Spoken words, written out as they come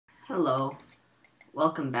Hello,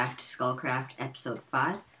 welcome back to Scullcraft episode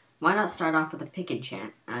 5. Why not start off with a pick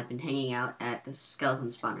enchant? I've been hanging out at the skeleton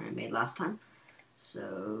spawner I made last time.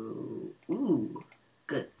 So, ooh,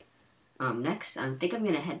 good. Next, I think I'm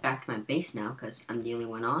going to head back to my base now because I'm the only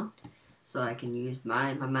one on. So I can use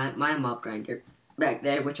my mob grinder back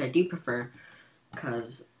there, which I do prefer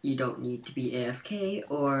because you don't need to be AFK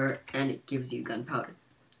and it gives you gunpowder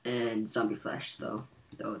and zombie flesh, though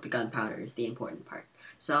the gunpowder is the important part.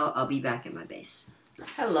 So I'll be back at my base.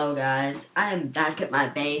 Hello guys, I am back at my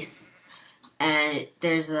base, and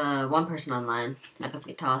there's one person online,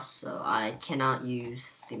 epically tossed, so I cannot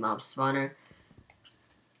use the mob spawner.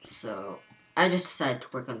 So I just decided to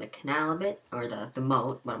work on the canal a bit, or the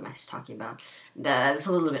moat. What am I talking about? That's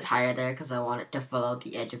a little bit higher there because I want it to follow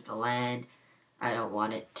the edge of the land. I don't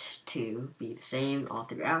want it to be the same all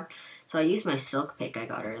throughout. So I used my silk pick I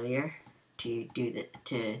got earlier to do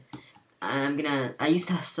I used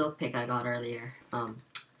the silk pick I got earlier to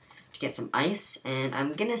get some ice, and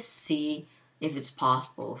I'm gonna see if it's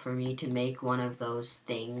possible for me to make one of those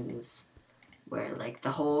things where like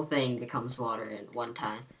the whole thing becomes water in one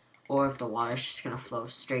time, or if the water's just gonna flow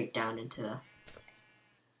straight down into the...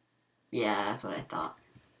 Yeah, that's what I thought.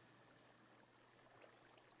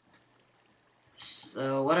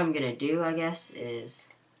 So what I'm gonna do, I guess, is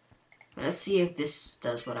let's see if this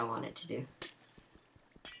does what I want it to do.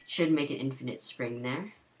 Should make an infinite spring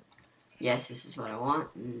there. Yes, this is what I want,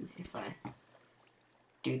 and if I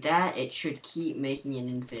do that, it should keep making an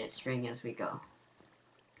infinite spring as we go.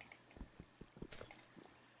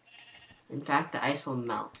 In fact, the ice will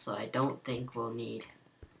melt, so I don't think we'll need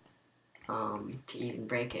to even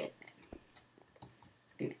break it.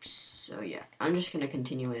 Oops, so yeah, I'm just going to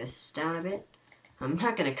continue this down a bit. I'm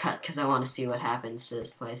not going to cut because I want to see what happens to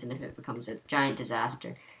this place, and if it becomes a giant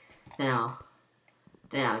disaster,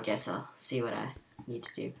 then I guess I'll see what I need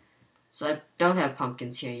to do. So I don't have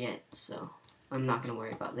pumpkins here yet, so I'm not going to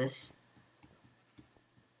worry about this.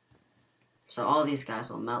 So all these guys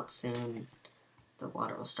will melt soon. The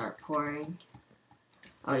water will start pouring.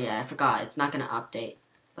 Oh yeah, I forgot. It's not going to update,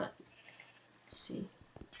 but let's see.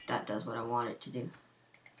 That does what I want it to do.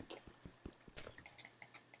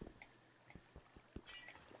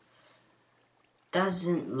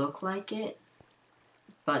 Doesn't look like it,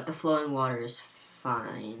 but the flowing water is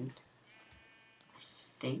fine, I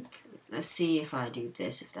think. Let's see if I do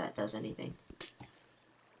this, if that does anything.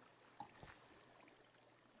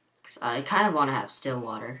 Because I kind of want to have still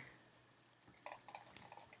water.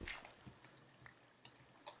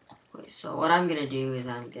 Wait, so what I'm going to do is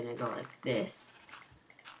I'm going to go like this.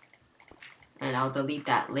 And I'll delete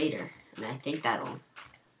that later. And I think that'll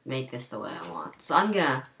make this the way I want. So I'm going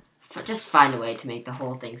to just find a way to make the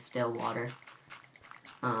whole thing still water.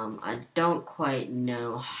 I don't quite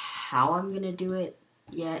know how I'm going to do it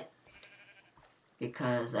yet,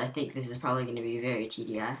 because I think this is probably going to be very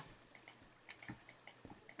TDI.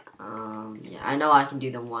 Yeah, I know I can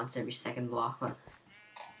do them once every second block, but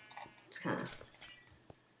it's kind of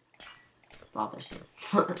bothersome.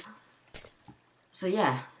 So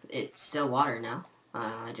yeah, it's still water now.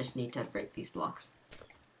 I just need to break these blocks.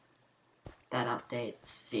 That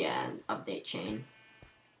updates, yeah, update chain.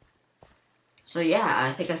 So yeah,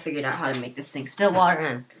 I think I figured out how to make this thing still water,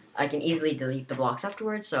 and I can easily delete the blocks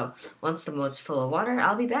afterwards, so once the moat's full of water,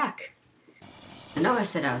 I'll be back. I know I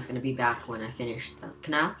said I was going to be back when I finished the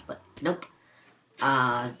canal, but nope.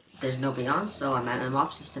 There's nobody on, so I'm at my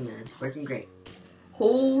mob system and it's working great.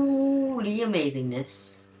 Holy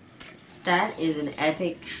amazingness. That is an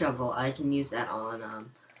epic shovel. I can use that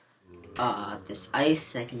on this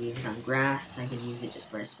ice, I can use it on grass, I can use it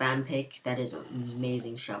just for a spam pick. That is an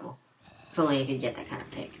amazing shovel. If only I could get that kind of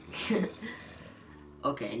pick.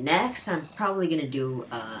 Okay, next I'm probably going to do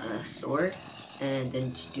a sword, and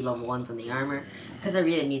then just do level 1s on the armor, because I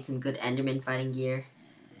really need some good Enderman fighting gear.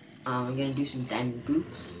 I'm going to do some diamond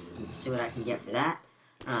boots, and see what I can get for that.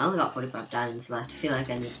 I only got 45 diamonds left. I feel like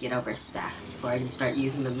I need to get over a stack before I can start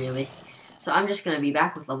using them really. So I'm just going to be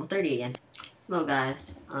back with level 30 again. Hello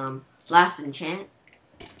guys, last enchant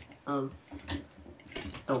of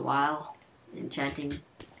the while enchanting.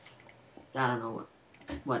 I don't know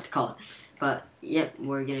what to call it, but yep,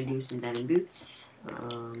 we're gonna do some diamond boots.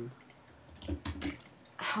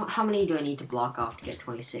 How many do I need to block off to get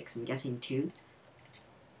 26? I'm guessing 2.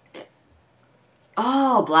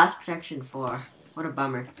 Oh, blast protection 4. What a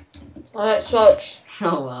bummer. Oh, that sucks.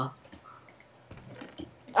 Oh well.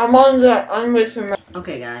 I'm on the unwritten.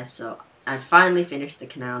 Okay, guys, so I finally finished the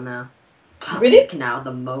canal now. Really? The canal,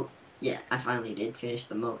 the moat. Yeah, I finally did finish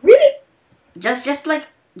the moat. Really?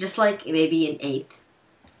 Just like maybe an 1/8.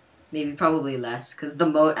 Maybe probably less, because the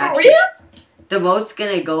moat Oh, actually... really? The moat's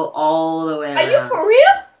gonna go all the way around. Are you for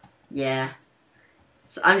real? Yeah.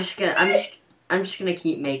 So I'm just gonna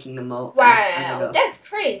keep making the moat Wow, as I go. that's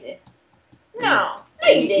crazy. No,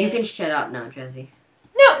 And you didn't. You can shut up now, Jesse.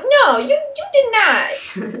 No, you did not.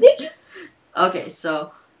 Did you? Okay,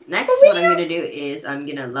 so next what I'm gonna do is I'm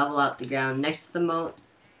gonna level out the ground next to the moat,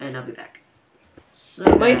 and I'll be back. So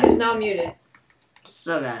Mike is now muted.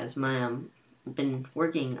 So guys, I've been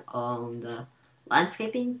working on the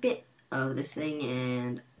landscaping bit of this thing,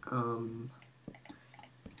 and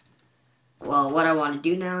well, what I want to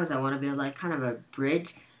do now is I want to build like kind of a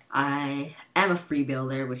bridge. I am a free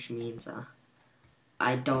builder, which means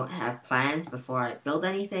I don't have plans before I build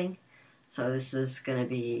anything. So this is gonna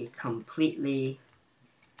be completely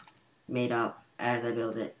made up as I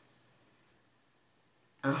build it.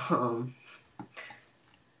 I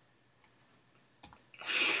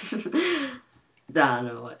don't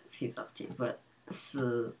know what he's up to, but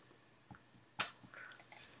so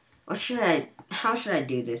how should I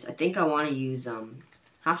do this? I think I want to use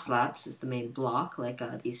half slabs as the main block, like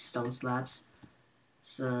these stone slabs.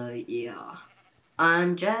 So yeah,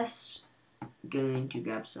 I'm just going to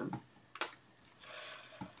grab some.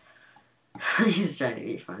 He's trying to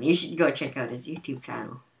be funny. You should go check out his YouTube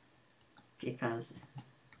channel because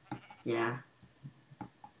yeah,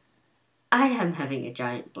 I am having a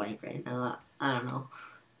giant blank right now. I don't know.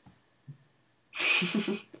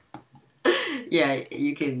 Yeah,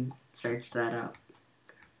 you can search that up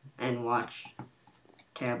and watch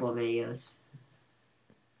terrible videos.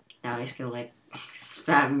 Now he's gonna like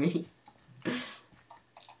spam me.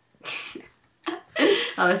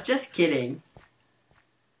 I was just kidding.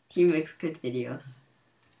 He makes good videos.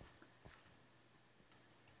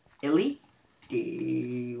 Illy?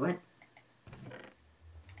 What?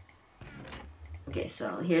 Okay,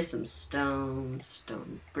 so here's some stone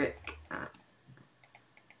brick. What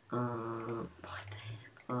the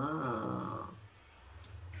heck? Oh.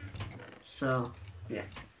 So, yeah.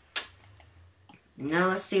 Now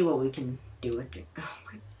let's see what we can do with it. Oh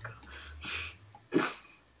my god.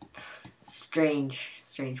 Strange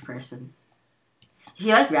person. If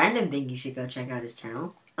you like random things, you should go check out his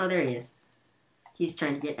channel. Oh, there he is. He's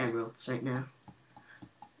trying to get emeralds right now.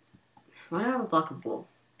 Why do I have a block of wool?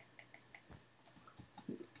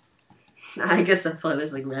 I guess that's why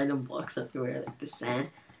there's like random blocks everywhere, like the sand.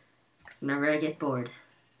 Because whenever I get bored,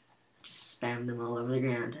 I just spam them all over the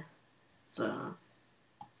ground. So,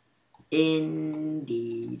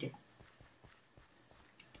 indeed.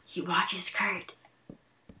 He watches Kurt.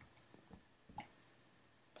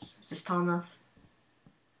 Is this tall enough?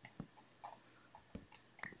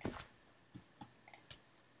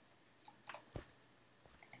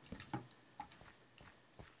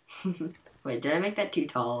 Wait, did I make that too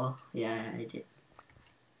tall? Yeah, I did.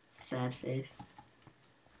 Sad face.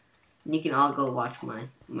 And you can all go watch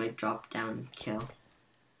my drop down kill.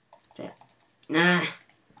 Fit. Nah.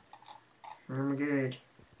 I'm good.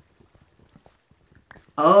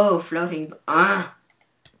 Oh, floating. Ah.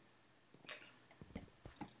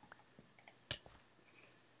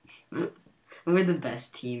 We're the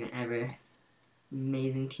best team ever.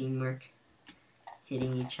 Amazing teamwork.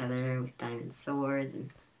 Hitting each other with diamond swords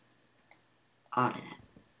and all that.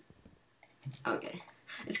 Okay.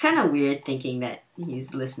 It's kind of weird thinking that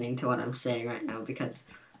he's listening to what I'm saying right now because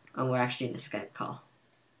we're actually in a Skype call.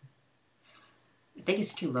 I think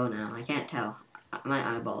it's too low now. I can't tell.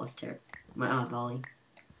 My eyeball is terrible. My eyeballing.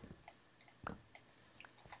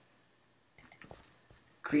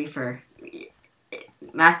 Griefer.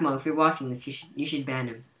 Macmo, if you're watching this, you should ban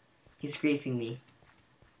him. He's griefing me.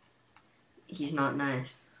 He's not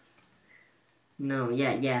nice. No,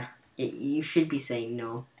 yeah. You should be saying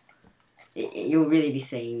no. You'll really be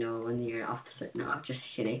saying no when you're off the set. No, I'm just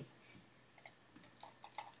kidding.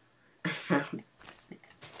 I found this.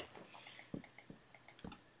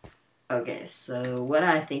 Okay, so what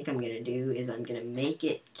I think I'm gonna do is I'm gonna make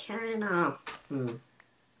it kind of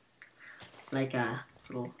like a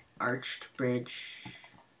little arched bridge.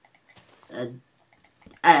 I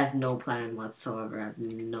have no plan whatsoever. I have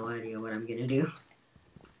no idea what I'm gonna do.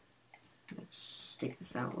 Let's stick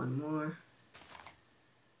this out one more.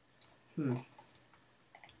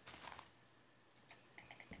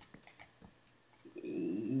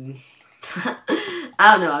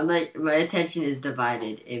 I don't know, I'm like, my attention is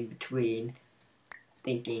divided in between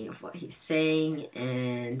thinking of what he's saying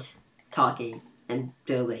and talking and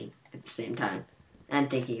building at the same time. And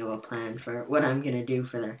thinking of a plan for what I'm gonna do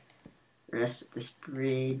for the rest of this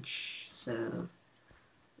bridge. So,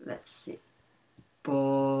 let's see.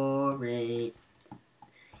 Boring.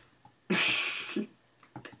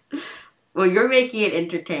 Well, you're making it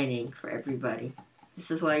entertaining for everybody.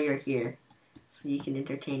 This is why you're here. so you can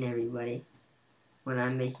entertain everybody when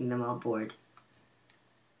I'm making them all bored.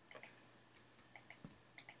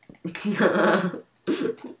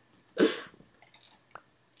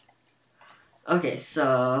 Okay,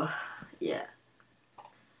 so yeah.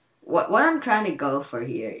 What I'm trying to go for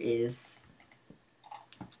here is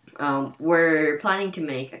we're planning to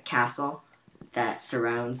make a castle that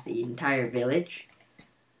surrounds the entire village.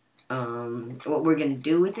 What we're gonna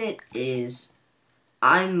do with it is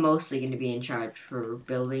I'm mostly gonna be in charge for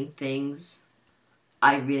building things.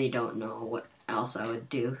 I really don't know what else I would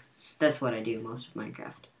do. That's what I do most of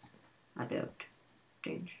Minecraft. I build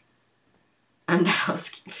things. And the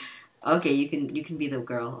house. Okay, you can be the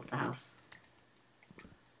girl of the house.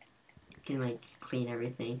 You can like clean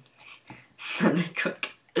everything. And I cook.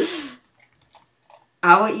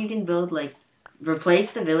 How about you can build like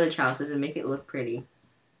replace the village houses and make it look pretty.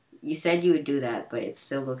 You said you would do that, but it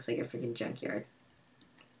still looks like a freaking junkyard.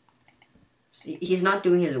 See, he's not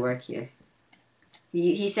doing his work here.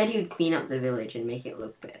 He said he would clean up the village and make it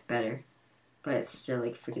look better, but it's still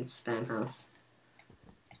like freaking spam house.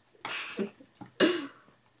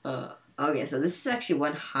 Okay, so this is actually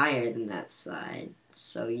one higher than that side.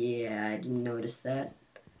 So yeah, I didn't notice that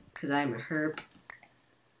because I'm a herp.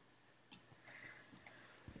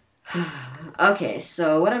 Okay,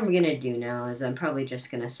 so what I'm gonna do now is I'm probably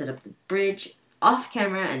just gonna set up the bridge off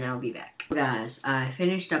camera and I'll be back. Guys, I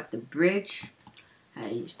finished up the bridge.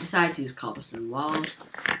 I decided to use cobblestone walls.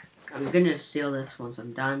 I'm gonna seal this once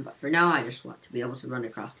I'm done, but for now I just want to be able to run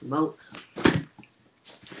across the moat.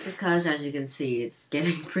 Because as you can see, it's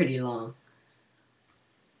getting pretty long.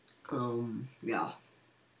 Yeah.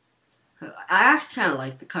 I actually kind of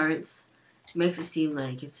like the currents. It makes it seem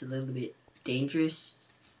like it's a little bit dangerous,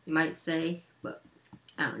 you might say, but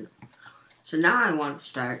I don't know. So now I want to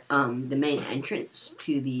start the main entrance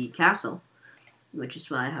to the castle, which is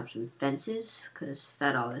why I have some fences, because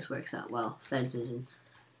that always works out well. Fences and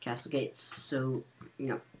castle gates. So, you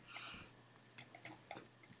know.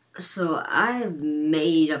 So I've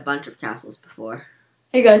made a bunch of castles before.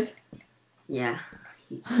 Hey guys. Yeah.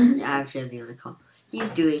 I have Jesse on a call.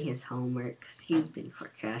 He's doing his homework because he's been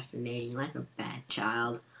procrastinating like a bad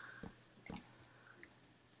child.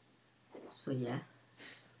 So yeah.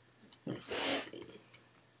 Yes.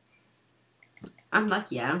 I'm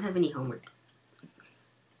lucky. I don't have any homework.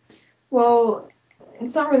 Well,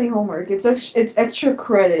 it's not really homework. It's extra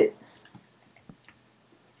credit.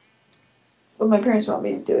 But my parents want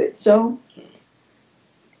me to do it, so Okay.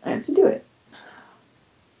 I have to do it.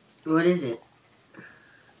 What is it?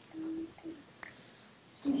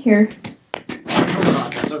 Here. Oh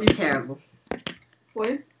god, that looks terrible.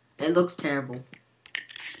 What? It looks terrible.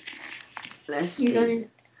 Let's You see. done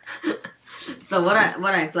So what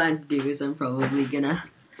I plan to do is I'm probably gonna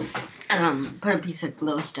put a piece of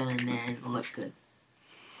glowstone in there and it'll look good.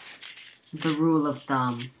 The rule of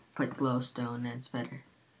thumb, put glowstone and it's better.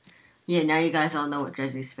 Yeah, now you guys all know what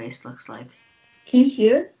Drizzy's face looks like. Can you see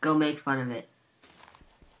it? Go make fun of it.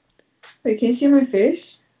 Wait, can you see my face?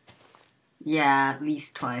 Yeah, at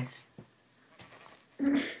least twice.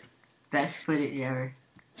 Best footage ever.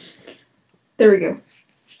 There we go.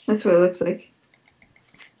 That's what it looks like.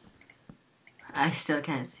 I still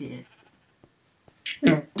can't see it.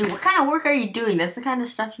 No. Dude, what kind of work are you doing? That's the kind of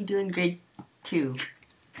stuff you do in grade 2.5.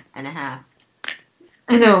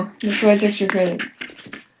 I know. That's why it's extra credit.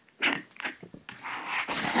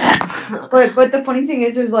 But the funny thing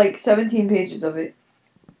is, there's like 17 pages of it.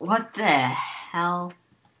 What the hell?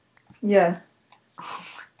 Yeah.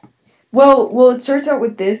 Well, it starts out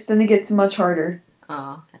with this, then it gets much harder.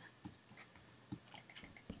 Oh, okay.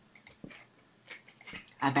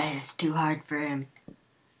 I bet it's too hard for him.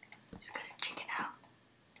 He's gonna chicken out.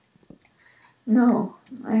 No,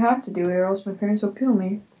 I have to do it or else my parents will kill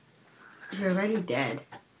me. You're already dead.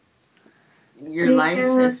 Your life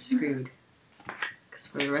is screwed. Because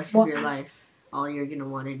for the rest of your life, all you're gonna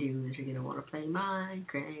want to do is you're gonna want to play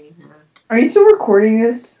Minecraft. Are you still recording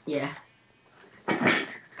this? Yeah.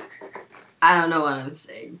 I don't know what I'm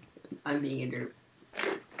saying. I'm being a derp.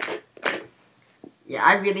 Yeah,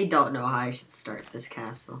 I really don't know how I should start this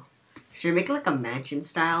castle. Should I make like a mansion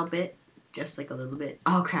style bit? Just like a little bit?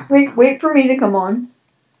 Oh crap. Wait for me to come on.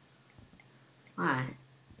 Why?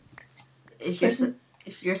 If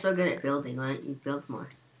you're so good at building, why don't you build more?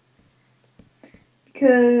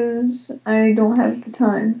 Because I don't have the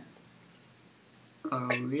time. Oh,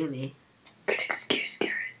 really? Good excuse,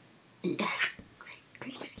 Garrett. Yes.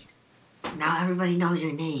 Great excuse. Now everybody knows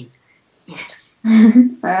your name. Yes.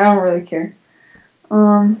 I don't really care.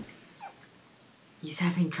 He's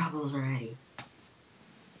having troubles already.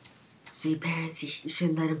 See, parents, you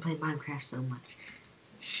shouldn't let him play Minecraft so much.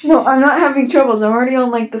 No, I'm not having troubles. I'm already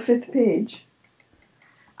on like the 5th page.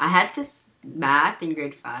 I had this math in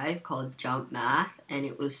grade 5 called jump math, and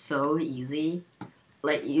it was so easy.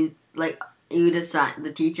 You would assign,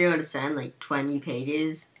 the teacher would assign like 20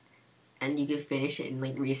 pages, and you could finish it in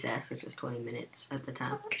like recess, which was 20 minutes at the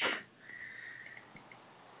time.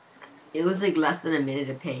 It was like less than a minute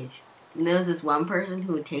a page. And there was this one person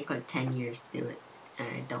who would take like 10 years to do it, and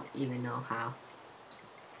I don't even know how.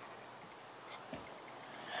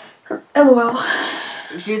 LOL.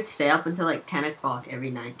 She would stay up until like 10 o'clock every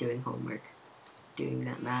night doing homework, doing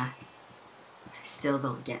that math. I still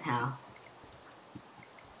don't get how.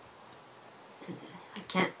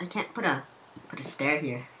 I can't put a stair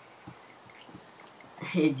here.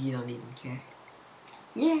 You don't even care.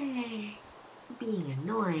 Yay! Being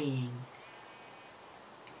annoying.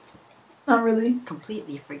 Not really.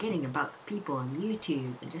 Completely forgetting about the people on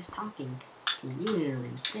YouTube and just talking to you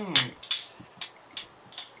instead.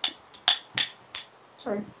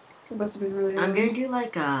 Sorry. It must have been really I'm early. gonna do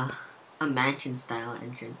like a mansion style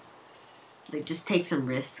entrance. Like just take some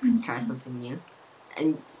risks, try something new.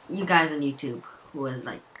 And you guys on YouTube, who has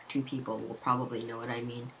like 2 people, will probably know what I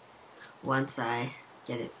mean once I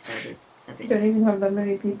get it started a You bit. don't even have that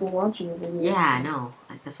many people watching your videos. Yeah, I know.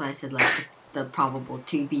 That's why I said like the probable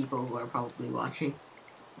 2 people who are probably watching.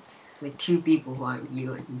 Like 2 people who aren't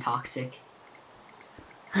you and toxic.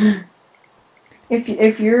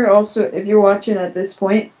 If you're watching at this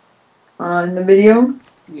point on the video,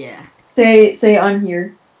 Yeah. say I'm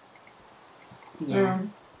here. Yeah.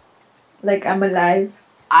 Like I'm alive.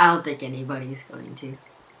 I don't think anybody's going to.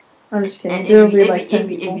 I'm just kidding. And There'll be like 10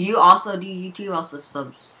 people. if you also do YouTube, also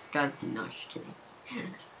subscribe to... No, just kidding.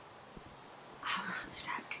 I will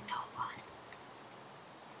subscribe to no one.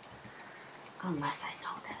 Unless I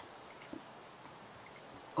know them.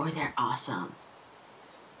 Or they're awesome.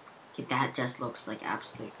 Okay, that just looks like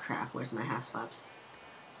absolute crap. Where's my half slabs?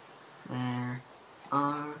 Where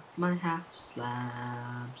are my half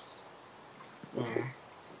slabs? There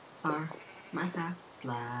are my half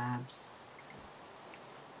slabs.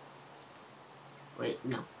 Wait,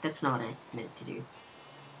 no, that's not what I meant to do.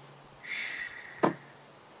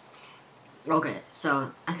 Okay,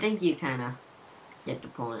 so I think you kind of get the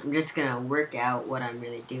point. I'm just gonna work out what I'm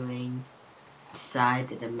really doing, decide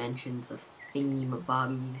the dimensions of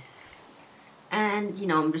thingy-mabobbies, and, you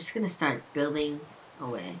know, I'm just gonna start building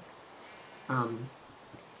away.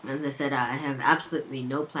 As I said, I have absolutely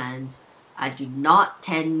no plans. I do not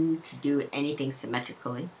tend to do anything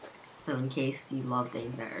symmetrically. So in case you love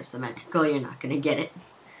things that are symmetrical, you're not going to get it.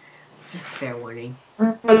 Just a fair warning.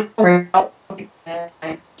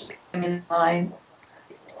 In line.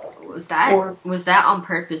 Was that on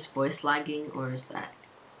purpose voice lagging, or is that...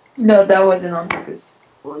 No, that wasn't on purpose.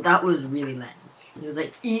 Well, that was really laggy. It was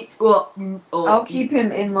like... I'll keep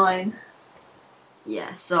him in line.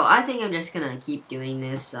 Yeah, so I think I'm just going to keep doing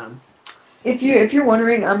this. If you're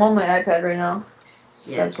wondering, I'm on my iPad right now.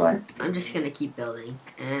 So yes, that's why. I'm just going to keep building.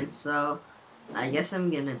 And so, I guess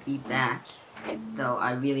I'm going to be back. Though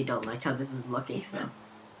I really don't like how this is looking, so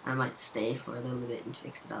I might stay for a little bit and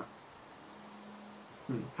fix it up.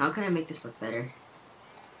 How can I make this look better?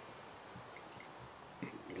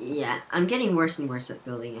 Yeah, I'm getting worse and worse at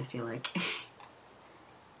building, I feel like.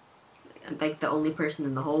 I'm like the only person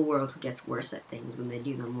in the whole world who gets worse at things when they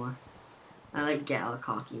do them more. I like get all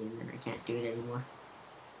cocky and then I can't do it anymore.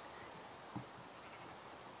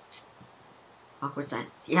 Awkward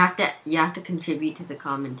silence. You have to contribute to the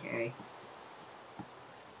commentary.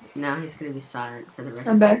 Now he's gonna be silent for the rest.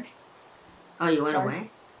 I'm back. Oh, you went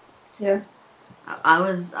away? Yeah. I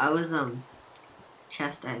was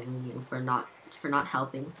chastising you for not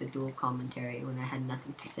helping with the dual commentary when I had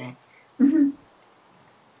nothing to say.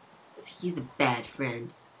 He's a bad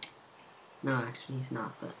friend. No, actually he's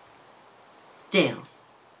not, but damn.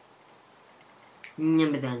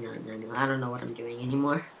 No, I don't know what I'm doing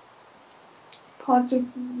anymore. Pause the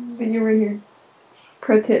video right here.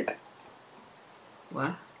 Pro tip.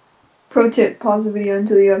 What? Pro tip, pause the video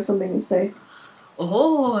until you have something to say.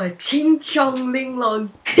 Oh, ching chong ling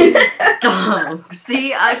long ding dong.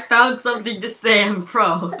 See, I found something to say. I'm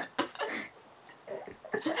pro.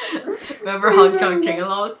 Remember Hong Chong Ching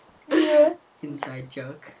Along? Yeah. Inside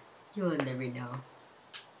joke. You'll never know.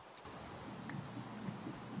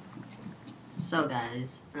 So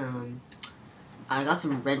guys, I got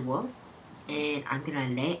some red wool, and I'm gonna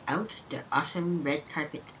lay out the awesome red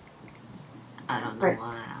carpet. I don't know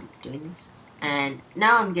why I'm doing this. And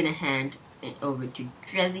now I'm gonna hand it over to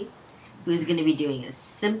Drezzy, who's gonna be doing a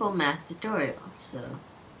simple math tutorial. So,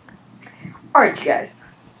 alright, you guys.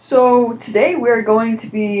 So today we're going to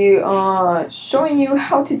be showing you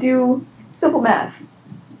how to do simple math.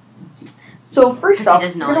 So first Because off, he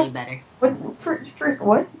doesn't know any better. what?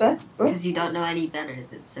 What? What? Because you don't know any better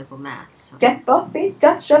than simple math. So. Get up,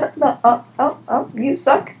 shut up, you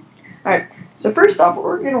suck. Alright, so first off, what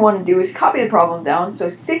we're going to want to do is copy the problem down. So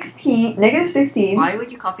negative 16 Why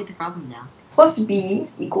would you copy the problem down? plus b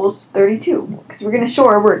equals 32. Because we're going to show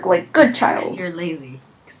our work like good child. Because you're lazy.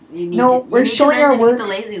 We're showing our work the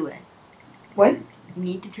lazy way. What? You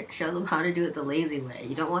need to show them how to do it the lazy way.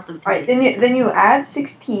 You don't want them to. Alright, then you add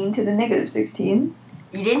 16 to the negative 16.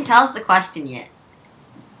 You didn't tell us the question yet.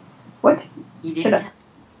 What? You didn't. Shut up.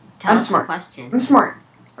 Tell I'm us smart. the question. I'm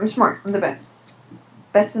smart. I'm the best.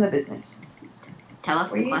 Best in the business. Tell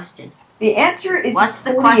us the question. The answer is What's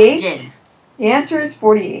 48. the question? The answer is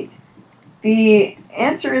 48. The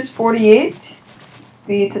answer is 48.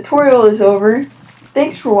 The tutorial is over.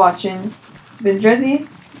 Thanks for watching. It's been Drezzy.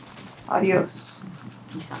 Adios.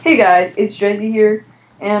 Peace out. Hey guys, it's Drezzy here,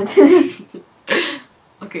 and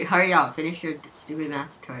okay, hurry up. Finish your stupid math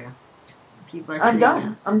tutorial. People are I'm done.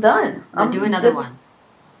 out. I'm done. Do another one.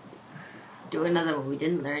 Do another one. We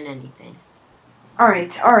didn't learn anything.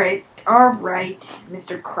 Alright,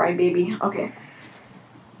 Mr. Crybaby. Okay.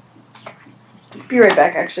 Be right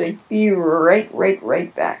back, actually. Be right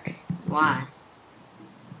back. Why?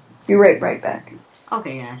 Be right back.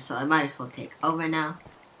 Okay, guys, so I might as well take over now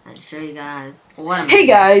and show you guys what I'm Hey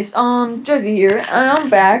guys, Drezzy here, and I'm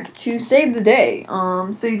back to save the day.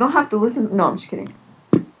 So you don't have to listen. No, I'm just kidding.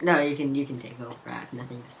 No, you can take over. I have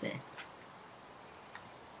nothing to say.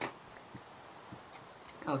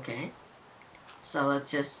 Okay. So let's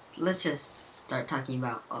just start talking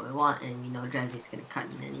about what we want, and we know Drezzy's gonna cut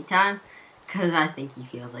in any time, cause I think he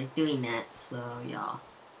feels like doing that. So y'all.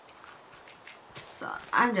 So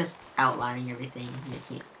I'm just outlining everything,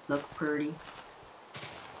 making it look pretty.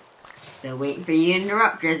 Still waiting for you to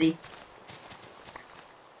interrupt, Drezzy.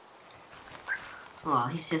 Well,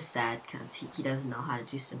 he's just sad because he doesn't know how to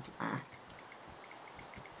do simple math.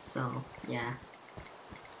 So yeah.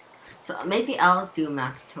 So maybe I'll do a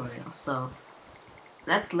math tutorial. So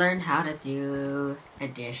let's learn how to do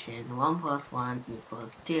addition. 1 plus 1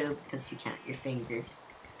 equals 2 because you count your fingers.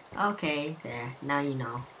 Okay, there. Now you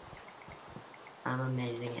know. I'm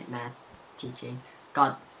amazing at math teaching.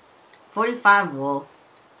 Got 45 wool.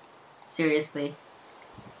 Seriously?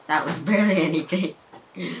 That was barely anything.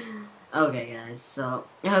 Okay, guys. So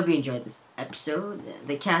I hope you enjoyed this episode.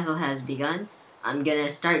 The castle has begun. I'm gonna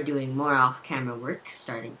start doing more off-camera work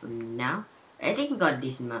starting from now. I think we got a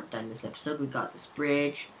decent amount done this episode. We got this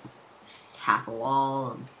bridge, this half a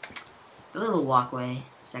wall, a little walkway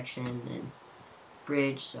section, and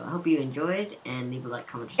bridge. So I hope you enjoyed, and leave a like,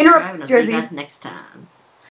 comment, subscribe, and I'll see you guys next time.